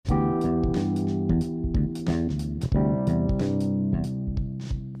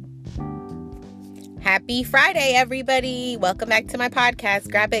Happy Friday, everybody. Welcome back to my podcast,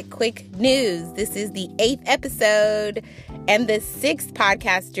 Grab It Quick News. This is the 8th episode and the 6th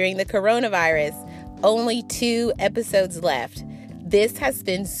podcast during the coronavirus. Only 2 episodes left. This has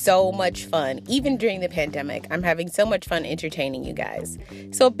been so much fun, even during the pandemic. I'm having so much fun entertaining you guys.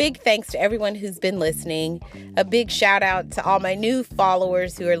 So a big thanks to everyone who's been listening. A big shout out to all my new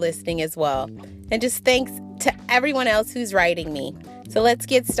followers who are listening as well. And just thanks to everyone else who's writing me. So let's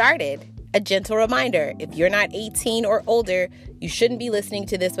get started. A gentle reminder, if you're not 18 or older, you shouldn't be listening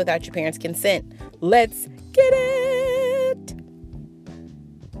to this without your parents' consent. Let's get it!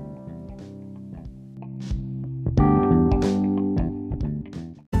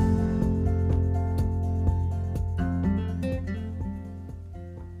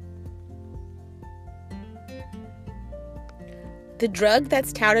 The drug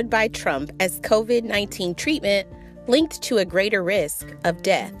that's touted by Trump as COVID-19 treatment linked to a greater risk of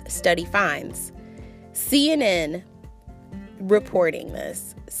death, study finds. CNN reporting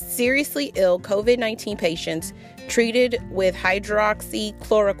this. Seriously ill COVID-19 patients treated with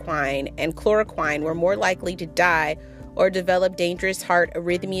hydroxychloroquine and chloroquine were more likely to die or develop dangerous heart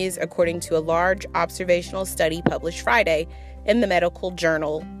arrhythmias, according to a large observational study published Friday in the medical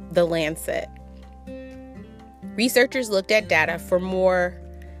journal The Lancet. Researchers looked at data for more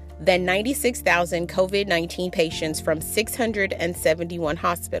than 96,000 COVID-19 patients from 671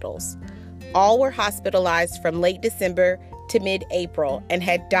 hospitals. All were hospitalized from late December to mid-April and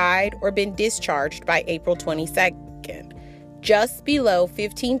had died or been discharged by April 22nd. Just below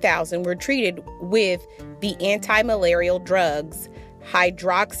 15,000 were treated with the anti-malarial drugs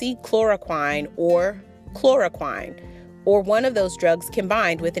hydroxychloroquine or chloroquine, or one of those drugs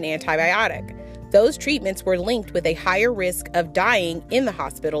combined with an antibiotic. Those treatments were linked with a higher risk of dying in the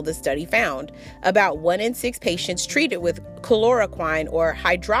hospital, the study found. About 1 in 6 patients treated with chloroquine or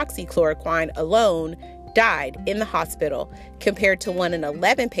hydroxychloroquine alone died in the hospital, compared to 1 in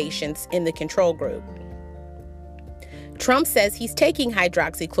 11 patients in the control group. Trump says he's taking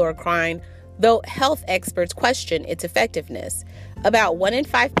hydroxychloroquine, though health experts question its effectiveness. About 1 in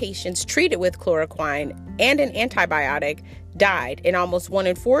 5 patients treated with chloroquine and an antibiotic died, and almost 1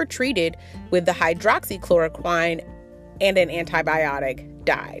 in 4 treated with the hydroxychloroquine and an antibiotic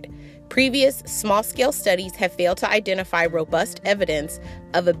died. Previous small-scale studies have failed to identify robust evidence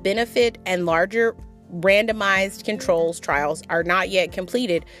of a benefit, and larger randomized controls trials are not yet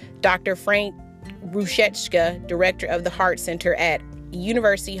completed, Dr. Frank Ruszczka, director of the Heart Center at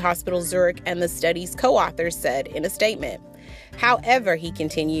University Hospital Zurich and the study's co-authors, said in a statement. However, he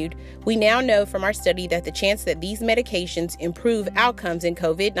continued, we now know from our study that the chance that these medications improve outcomes in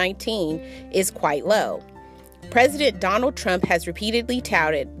COVID-19 is quite low. President Donald Trump has repeatedly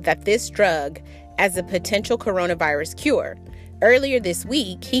touted that this drug as a potential coronavirus cure. Earlier this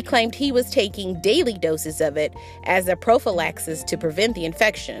week, he claimed he was taking daily doses of it as a prophylaxis to prevent the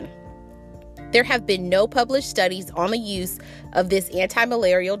infection. There have been no published studies on the use of this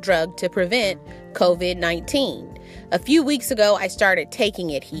anti-malarial drug to prevent COVID-19. A few weeks ago, I started taking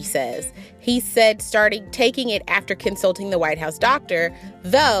it, he says. He said starting taking it after consulting the White House doctor,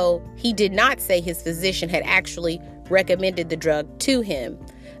 though he did not say his physician had actually recommended the drug to him.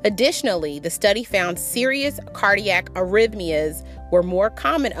 Additionally, the study found serious cardiac arrhythmias were more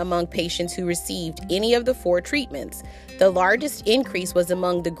common among patients who received any of the 4 treatments. The largest increase was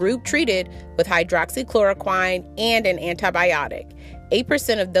among the group treated with hydroxychloroquine and an antibiotic.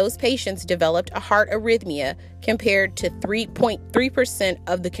 8% of those patients developed a heart arrhythmia compared to 3.3%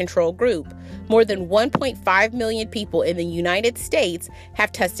 of the control group. More than 1.5 million people in the United States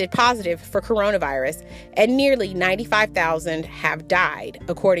have tested positive for coronavirus, and nearly 95,000 have died,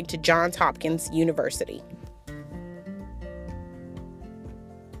 according to Johns Hopkins University.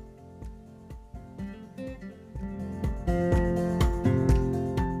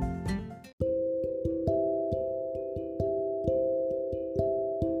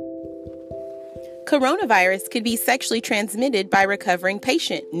 Coronavirus could be sexually transmitted by recovering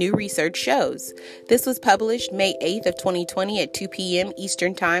patient, new research shows. This was published May 8th of 2020 at 2 p.m.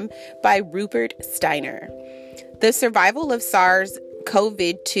 Eastern Time by Rupert Steiner. The survival of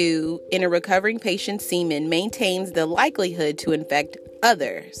SARS-CoV-2 in a recovering patient's semen maintains the likelihood to infect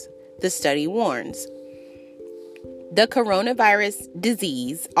others, the study warns. The coronavirus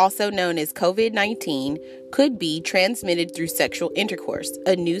disease, also known as COVID-19, could be transmitted through sexual intercourse,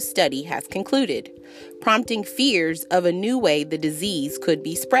 a new study has concluded, prompting fears of a new way the disease could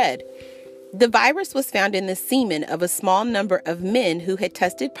be spread. The virus was found in the semen of a small number of men who had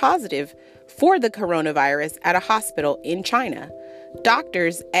tested positive for the coronavirus at a hospital in China.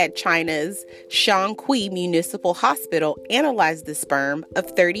 Doctors at China's Shaanxi Municipal Hospital analyzed the sperm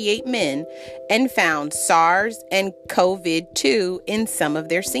of 38 men and found SARS and COVID-2 in some of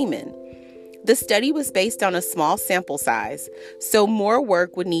their semen. The study was based on a small sample size, so more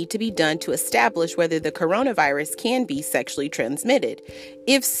work would need to be done to establish whether the coronavirus can be sexually transmitted.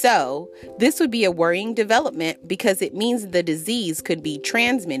 If so, this would be a worrying development because it means the disease could be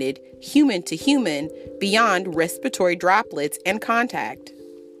transmitted human to human beyond respiratory droplets and contact.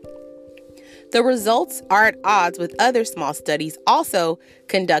 The results are at odds with other small studies also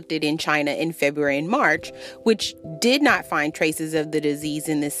conducted in China in February and March, which did not find traces of the disease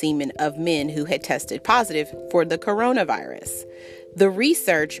in the semen of men who had tested positive for the coronavirus. The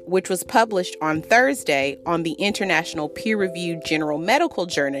research, which was published on Thursday on the International Peer-Reviewed General Medical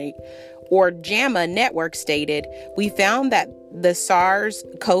Journal, or JAMA network, stated, "We found that the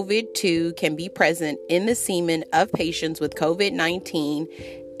SARS-CoV-2 can be present in the semen of patients with COVID-19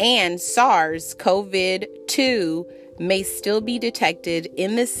 and SARS-CoV-2 may still be detected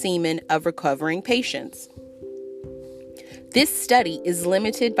in the semen of recovering patients." This study is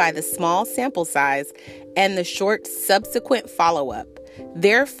limited by the small sample size and the short subsequent follow-up.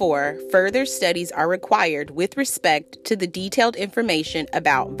 Therefore, further studies are required with respect to the detailed information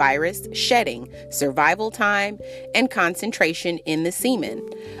about virus shedding, survival time, and concentration in the semen.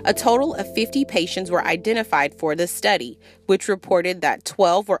 A total of 50 patients were identified for the study, which reported that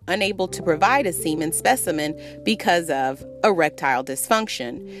 12 were unable to provide a semen specimen because of erectile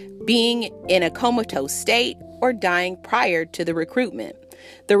dysfunction, being in a comatose state, or dying prior to the recruitment.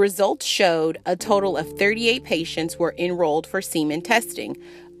 The results showed a total of 38 patients were enrolled for semen testing.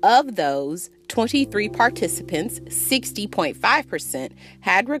 Of those, 23 participants, 60.5%,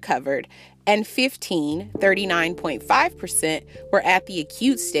 had recovered, and 15, 39.5%, were at the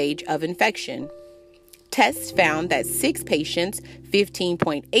acute stage of infection. Tests found that 6 patients,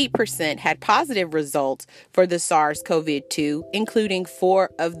 15.8%, had positive results for the SARS-CoV-2, including 4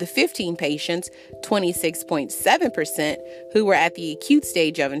 of the 15 patients, 26.7%, who were at the acute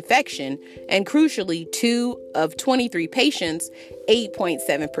stage of infection, and crucially, 2 of 23 patients,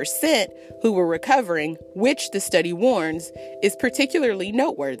 8.7%, who were recovering, which the study warns is particularly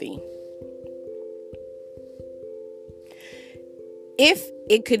noteworthy. If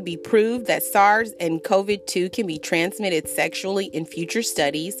it could be proved that SARS and COVID-2 can be transmitted sexually in future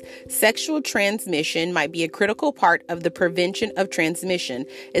studies, sexual transmission might be a critical part of the prevention of transmission,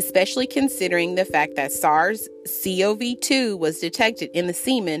 especially considering the fact that SARS-CoV-2 was detected in the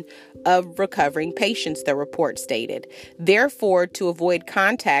semen of recovering patients, the report stated. Therefore, to avoid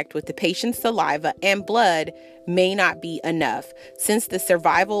contact with the patient's saliva and blood may not be enough, since the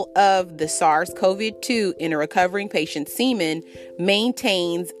survival of the SARS-CoV-2 in a recovering patient's semen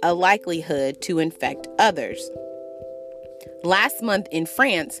maintains a likelihood to infect others. Last month in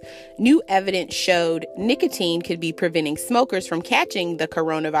France, new evidence showed nicotine could be preventing smokers from catching the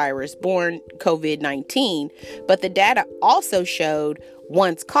coronavirus-borne COVID-19, but the data also showed,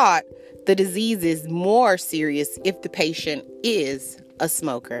 once caught, the disease is more serious if the patient is a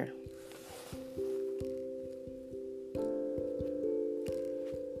smoker.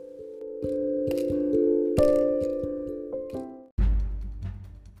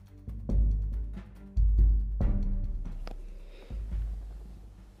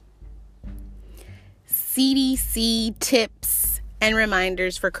 CDC tips and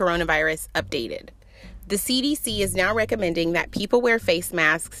reminders for coronavirus updated. The CDC is now recommending that people wear face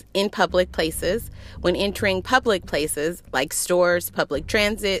masks in public places when entering public places like stores, public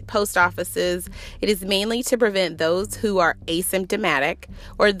transit, post offices. It is mainly to prevent those who are asymptomatic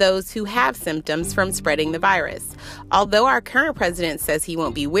or those who have symptoms from spreading the virus. Although our current president says he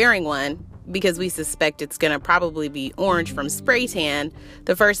won't be wearing one, because we suspect it's going to probably be orange from spray tan,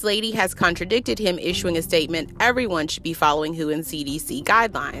 the First Lady has contradicted him, issuing a statement everyone should be following WHO and CDC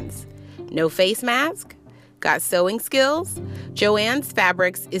guidelines. No face mask? Got sewing skills? Joann's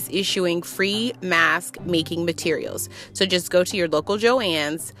Fabrics is issuing free mask making materials. So just go to your local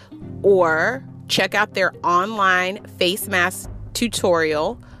Joann's or check out their online face mask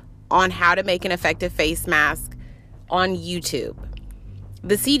tutorial on how to make an effective face mask on YouTube.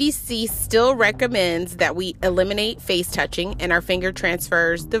 The CDC still recommends that we eliminate face touching, and our finger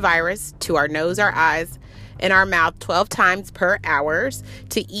transfers the virus to our nose, our eyes, and our mouth 12 times per hour,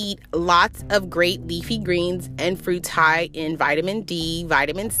 to eat lots of great leafy greens and fruits high in vitamin D,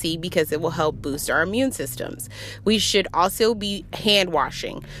 vitamin C, because it will help boost our immune systems. We should also be hand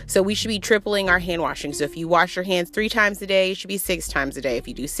washing. So we should be tripling our hand washing. So if you wash your hands 3 times a day, it should be 6 times a day. If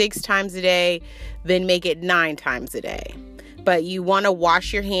you do 6 times a day, then make it 9 times a day. but you want to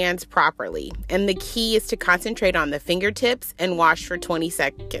wash your hands properly. And the key is to concentrate on the fingertips and wash for 20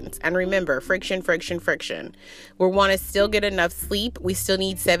 seconds. And remember, friction, friction, friction. We want to still get enough sleep. We still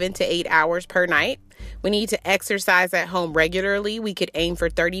need 7 to 8 hours per night. We need to exercise at home regularly. We could aim for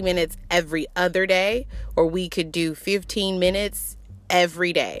 30 minutes every other day, or we could do 15 minutes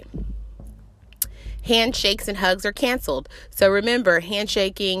every day. Handshakes and hugs are canceled. So remember,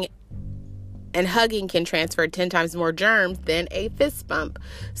 handshaking and hugging can transfer 10 times more germs than a fist bump.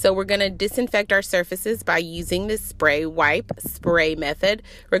 So we're going to disinfect our surfaces by using the spray wipe spray method.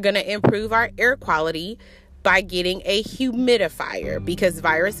 We're going to improve our air quality by getting a humidifier because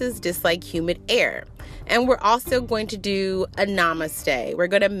viruses dislike humid air. And we're also going to do a namaste. We're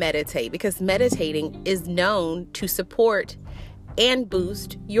going to meditate because meditating is known to support and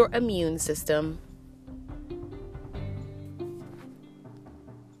boost your immune system.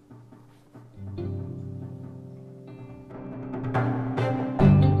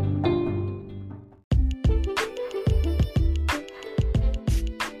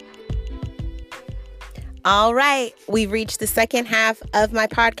 All right, we've reached the second half of my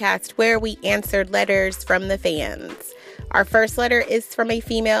podcast where we answered letters from the fans. Our first letter is from a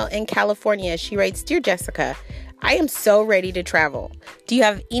female in California. She writes, "Dear Jessica, I am so ready to travel. Do you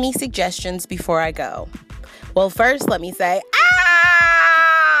have any suggestions before I go?" Well, first, let me say,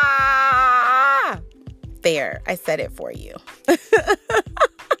 there, I said it for you.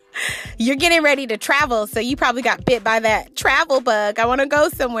 You're getting ready to travel, so you probably got bit by that travel bug. I want to go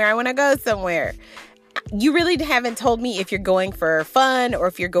somewhere. You really haven't told me if you're going for fun or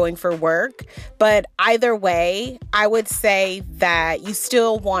if you're going for work, but either way, I would say that you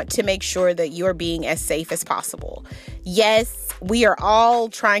still want to make sure that you're being as safe as possible. Yes, we are all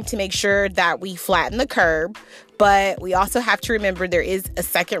trying to make sure that we flatten the curve, but we also have to remember there is a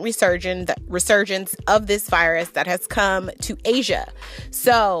second resurgence of this virus that has come to Asia.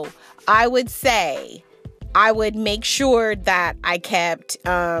 So I would say I would make sure that I kept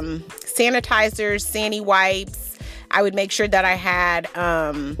sanitizers, Sandy wipes. I would make sure that I had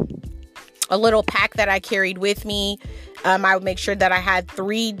a little pack that I carried with me. I would make sure that I had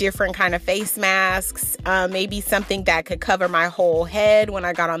 3 different kind of face masks, maybe something that could cover my whole head when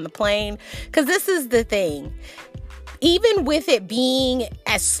I got on the plane. Because this is the thing. Even with it being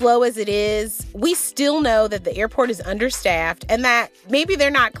as slow as it is, we still know that the airport is understaffed and that maybe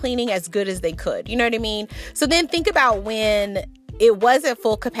they're not cleaning as good as they could. You know what I mean? So then think about when it was at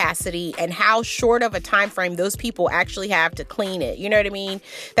full capacity and how short of a time frame those people actually have to clean it. You know what I mean?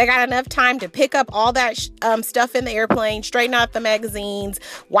 They got enough time to pick up all that stuff in the airplane, straighten out the magazines,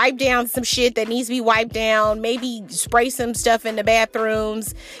 wipe down some shit that needs to be wiped down, maybe spray some stuff in the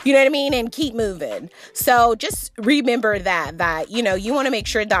bathrooms, you know what I mean? And keep moving. So just remember that, you know, you want to make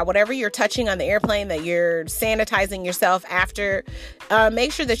sure that whatever you're touching on the airplane, that you're sanitizing yourself after.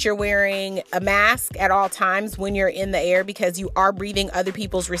 Make sure that you're wearing a mask at all times when you're in the air because you are breathing other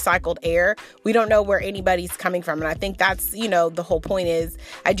people's recycled air. We don't know where anybody's coming from. And I think that's, you know, the whole point is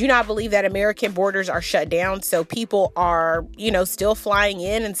I do not believe that American borders are shut down. So people are, you know, still flying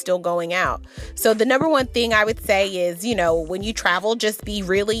in and still going out. So the number one thing I would say is, you know, when you travel, just be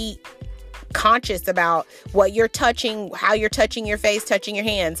really conscious about what you're touching, how you're touching your face, touching your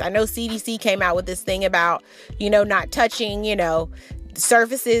hands. I know CDC came out with this thing about, you know, not touching, you know,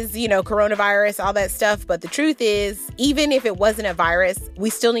 surfaces, you know, coronavirus, all that stuff. But the truth is, even if it wasn't a virus, we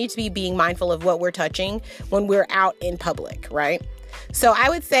still need to be being mindful of what we're touching when we're out in public, right? So I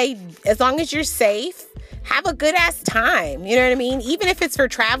would say as long as you're safe, have a good ass time. You know what I mean? Even if it's for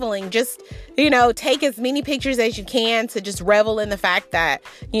traveling, just, you know, take as many pictures as you can to just revel in the fact that,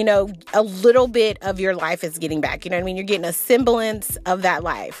 you know, a little bit of your life is getting back. You know what I mean? You're getting a semblance of that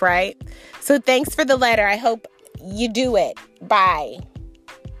life, right? So thanks for the letter. I hope you do it. Bye.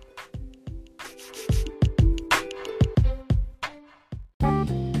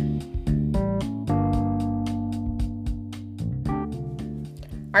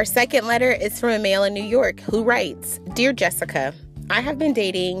 Our second letter is from a male in New York who writes, "Dear Jessica, I have been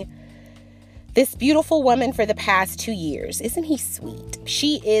dating this beautiful woman for the past 2 years. Isn't he sweet?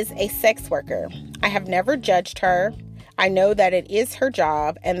 She is a sex worker. I have never judged her. I know that it is her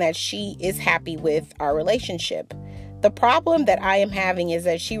job and that she is happy with our relationship. The problem that I am having is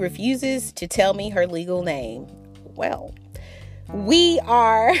that she refuses to tell me her legal name. Well, we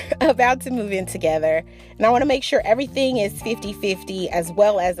are about to move in together, and I want to make sure everything is 50-50 as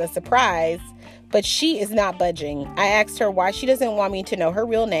well as a surprise, but she is not budging. I asked her why she doesn't want me to know her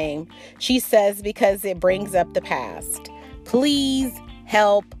real name. She says because it brings up the past. Please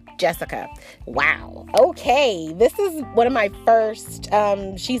help, Jessica." Wow. Okay. This is one of my first,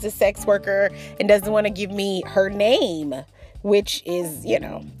 she's a sex worker and doesn't want to give me her name. which is,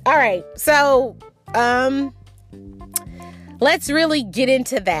 all right. So, let's really get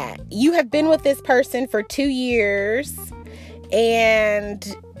into that. You have been with this person for 2 years, and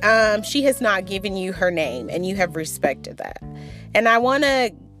she has not given you her name, and you have respected that. And I want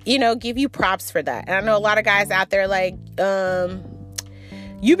to, give you props for that. And I know a lot of guys out there like,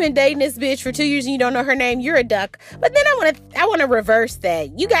 you've been dating this bitch for 2 years and you don't know her name. You're a duck. But then I want to reverse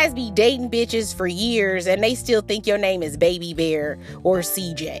that. You guys be dating bitches for years and they still think your name is Baby Bear or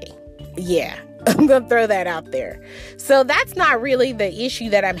CJ. Yeah, I'm going to throw that out there. So that's not really the issue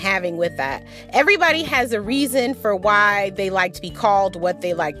that I'm having with that. Everybody has a reason for why they like to be called what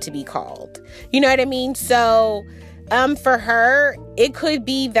they like to be called. You know what I mean? So for her, it could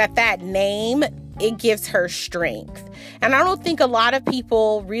be that name, it gives her strength. And I don't think a lot of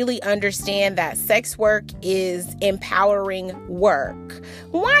people really understand that sex work is empowering work.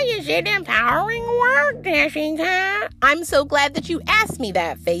 Why is it empowering work, Jessica? I'm so glad that you asked me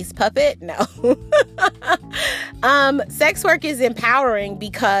that, face puppet. No. Sex work is empowering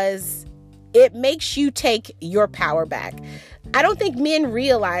because it makes you take your power back. I don't think men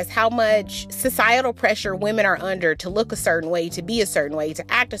realize how much societal pressure women are under to look a certain way, to be a certain way,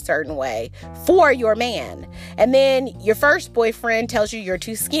 to act a certain way for your man. And then your first boyfriend tells you you're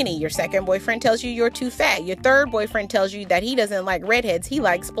too skinny. Your second boyfriend tells you you're too fat. Your third boyfriend tells you that he doesn't like redheads. He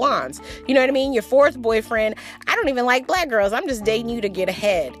likes blondes. You know what I mean? Your fourth boyfriend, I don't even like black girls. I'm just dating you to get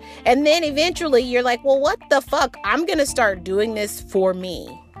ahead. And then eventually you're like, well, what the fuck? I'm going to start doing this for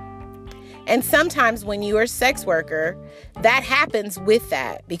me. And sometimes when you are a sex worker, that happens with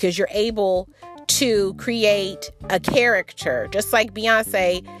that because you're able to create a character, just like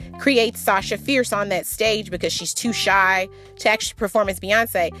Beyonce creates Sasha Fierce on that stage because she's too shy to actually perform as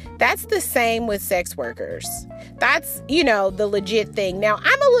Beyonce. That's the same with sex workers. That's, the legit thing. Now,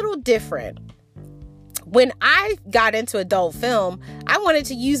 I'm a little different. When I got into adult film, I wanted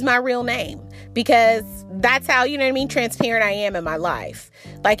to use my real name because that's how, transparent I am in my life.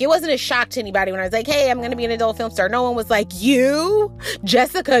 Like, it wasn't a shock to anybody when I was like, hey, I'm going to be an adult film star. No one was like, you?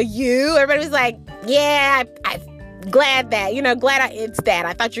 Jessica, you? Everybody was like, yeah, I'm glad that, it's that.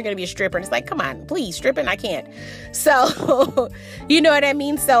 I thought you were going to be a stripper. And it's like, come on, please, stripping, I can't. So, you know what I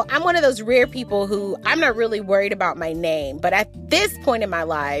mean? So I'm one of those rare people who I'm not really worried about my name. But at this point in my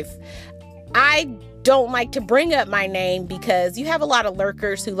life, I don't like to bring up my name because you have a lot of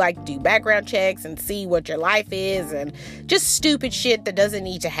lurkers who like to do background checks and see what your life is and just stupid shit that doesn't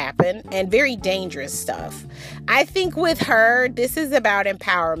need to happen and very dangerous stuff. I think with her, this is about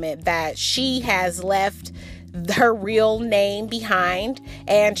empowerment, that she has left her real name behind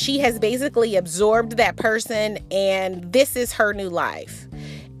and she has basically absorbed that person and this is her new life.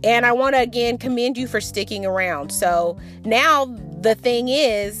 And I want to again commend you for sticking around. So now the thing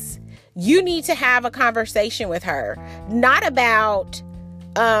is, you need to have a conversation with her, not about,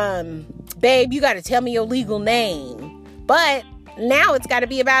 babe, you got to tell me your legal name, but now it's got to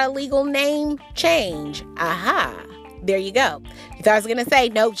be about a legal name change. Aha. There you go. You thought I was going to say,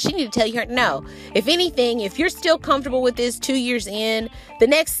 no, she need to tell you her. No. If anything, if you're still comfortable with this 2 years in, the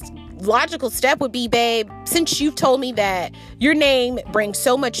next logical step would be, babe, since you've told me that your name brings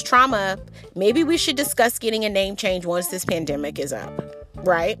so much trauma, maybe we should discuss getting a name change once this pandemic is up.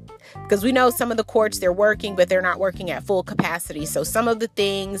 Right? Because we know some of the courts, they're working, but they're not working at full capacity. So some of the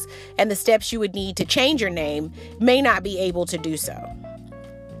things and the steps you would need to change your name may not be able to do so.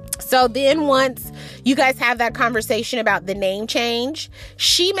 So then once you guys have that conversation about the name change,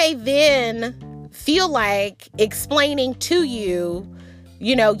 she may then feel like explaining to you,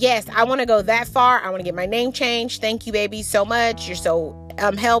 yes, I want to go that far. I want to get my name changed. Thank you, baby, so much. You're so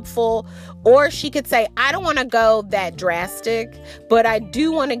helpful. Or she could say, I don't want to go that drastic, but I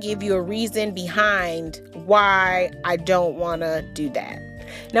do want to give you a reason behind why I don't want to do that.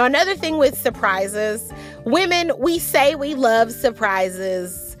 Now, another thing with surprises, women, we say we love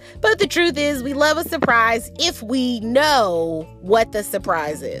surprises, but the truth is we love a surprise if we know what the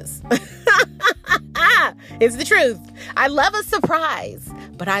surprise is. It's the truth. I love a surprise,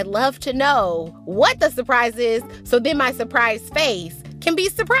 but I love to know what the surprise is so then my surprise face can be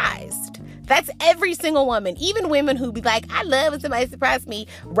surprised. That's every single woman, even women who be like, I love when somebody surprised me.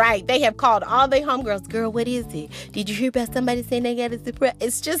 Right. They have called all their homegirls, girl, what is it? Did you hear about somebody saying they got a surprise?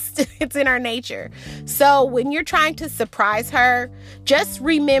 It's in our nature. So when you're trying to surprise her, just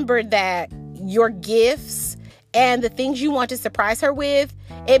remember that your gifts and the things you want to surprise her with,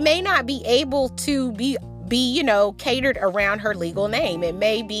 it may not be able to be catered around her legal name. It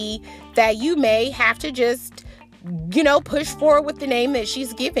may be that you may have to just, push forward with the name that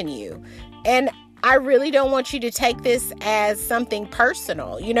she's given you. And I really don't want you to take this as something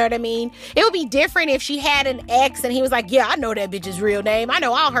personal. You know what I mean? It would be different if she had an ex and he was like, yeah, I know that bitch's real name. I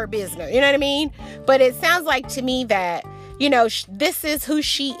know all her business. You know what I mean? But it sounds like to me that, you know, this is who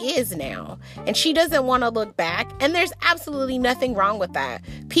she is now. And she doesn't want to look back. And there's absolutely nothing wrong with that.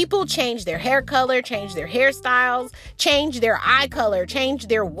 People change their hair color, change their hairstyles, change their eye color, change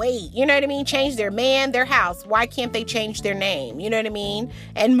their weight. You know what I mean? Change their man, their house. Why can't they change their name? You know what I mean?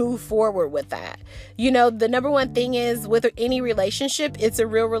 And move forward with that. You know, the number one thing is with any relationship, it's a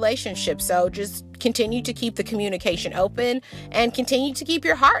real relationship. So just continue to keep the communication open and continue to keep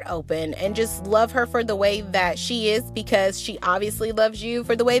your heart open and just love her for the way that she is, because she obviously loves you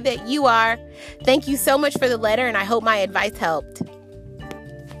for the way that you are. Thank you so much for the letter, and I hope my advice helped.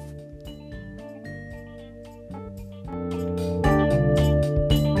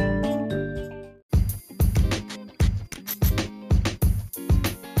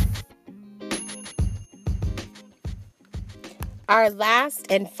 Our last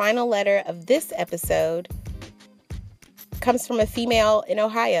and final letter of this episode comes from a female in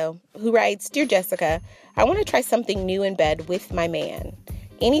Ohio who writes, Dear Jessica, I want to try something new in bed with my man.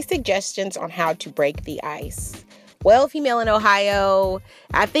 Any suggestions on how to break the ice? Well, female in Ohio,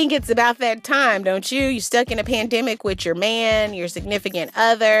 I think it's about that time, don't you? You're stuck in a pandemic with your man, your significant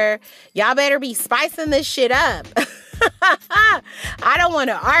other. Y'all better be spicing this shit up. I don't want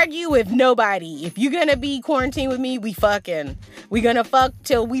to argue with nobody. If you're going to be quarantined with me, we going to fuck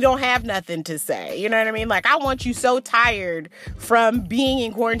till we don't have nothing to say. You know what I mean? Like, I want you so tired from being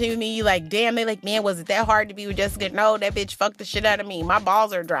in quarantine with me. Like, damn, they like, man, was it that hard to be with Jessica? No, that bitch fucked the shit out of me. My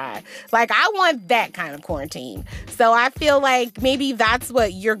balls are dry. Like, I want that kind of quarantine. So I feel like maybe that's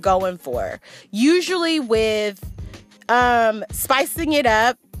what you're going for. Usually with spicing it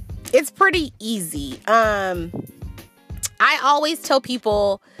up, it's pretty easy. I always tell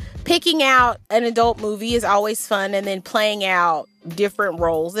people picking out an adult movie is always fun, and then playing out different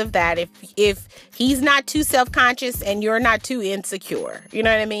roles of that. If he's not too self-conscious and you're not too insecure, you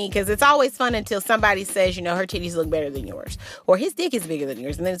know what I mean? Because it's always fun until somebody says, you know, her titties look better than yours, or his dick is bigger than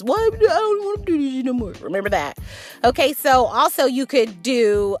yours, and then it's, well, I don't want to do this no more. Remember that. Okay, so also you could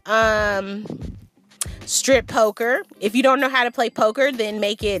do strip poker. If you don't know how to play poker, then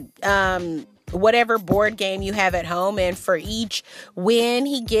make it whatever board game you have at home, and for each win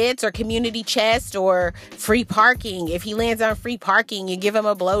he gets, or community chest, or free parking, if he lands on free parking, you give him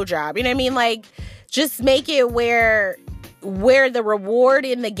a blowjob. You know what I mean? Like, just make it where the reward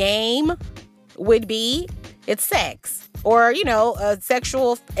in the game would be it's sex, or, you know, a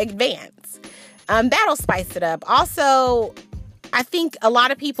sexual advance. That'll spice it up. Also, I think a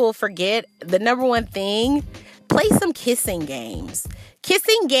lot of people forget the number one thing: play some kissing games.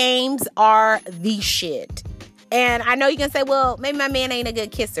 Kissing games are the shit. And I know you can say, well, maybe my man ain't a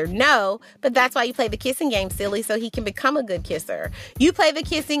good kisser. No, but that's why you play the kissing game, silly, so he can become a good kisser. You play the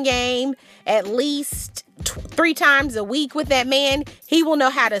kissing game at least 3 times a week with that man. He will know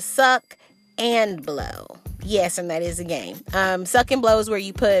how to suck and blow. Yes, and that is a game. Suck and blow is where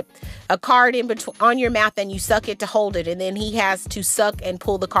you put a card in between on your mouth and you suck it to hold it, and then he has to suck and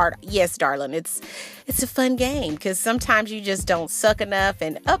pull the card. Yes, darling, it's a fun game because sometimes you just don't suck enough,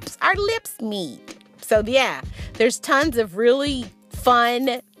 and oops, our lips meet. So yeah, there's tons of really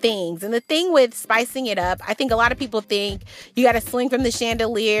fun things. And the thing with spicing it up, I think a lot of people think you got to swing from the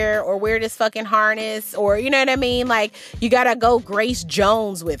chandelier or wear this fucking harness, or, you know what I mean? Like, you got to go Grace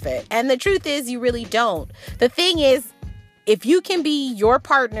Jones with it. And the truth is, you really don't. The thing is, if you can be your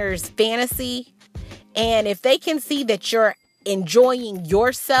partner's fantasy, and if they can see that you're enjoying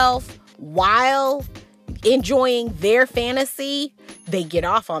yourself while enjoying their fantasy, they get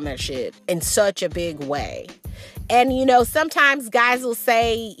off on that shit in such a big way. And, you know, sometimes guys will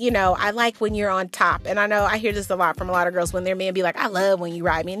say, you know, I like when you're on top. And I know I hear this a lot from a lot of girls when their men be like, I love when you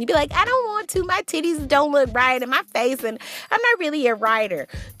ride me. And you be like, I don't want to. My titties don't look right in my face, and I'm not really a rider.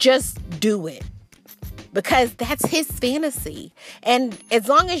 Just do it. Because that's his fantasy. And as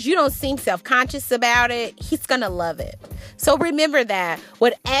long as you don't seem self-conscious about it, he's going to love it. So remember that.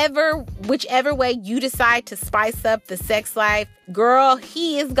 Whichever way you decide to spice up the sex life, girl,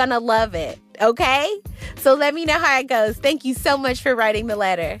 he is going to love it. Okay? So let me know how it goes. Thank you so much for writing the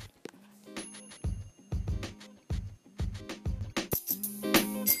letter.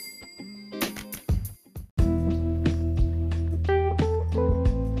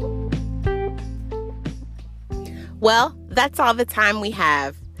 Well, that's all the time we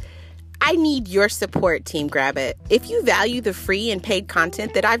have. I I need your support, Team Grab It. If you value the free and paid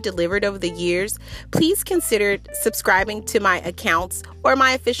content that I've delivered over the years, please consider subscribing to my accounts or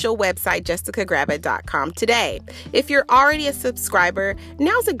my official website, jessicagrabbit.com today. If you're already a subscriber,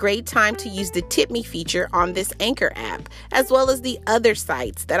 now's a great time to use the Tip Me feature on this Anchor app, as well as the other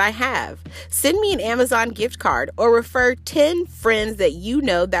sites that I have. Send me an Amazon gift card or refer 10 friends that you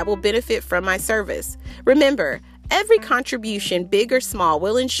know that will benefit from my service. Remember, every contribution, big or small,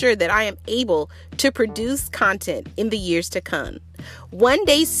 will ensure that I am able to produce content in the years to come. One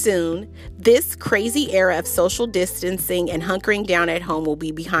day soon, this crazy era of social distancing and hunkering down at home will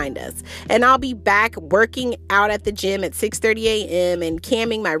be behind us. And I'll be back working out at the gym at 6:30 a.m. and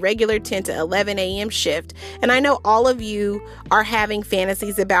camming my regular 10 to 11 a.m. shift. And I know all of you are having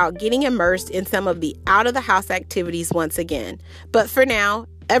fantasies about getting immersed in some of the out-of-the-house activities once again. But for now,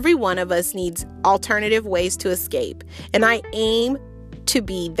 every one of us needs alternative ways to escape, and I aim to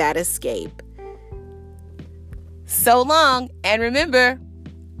be that escape. So long, and remember,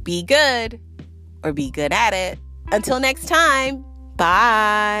 be good or be good at it. Until next time,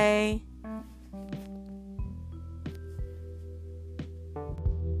 bye.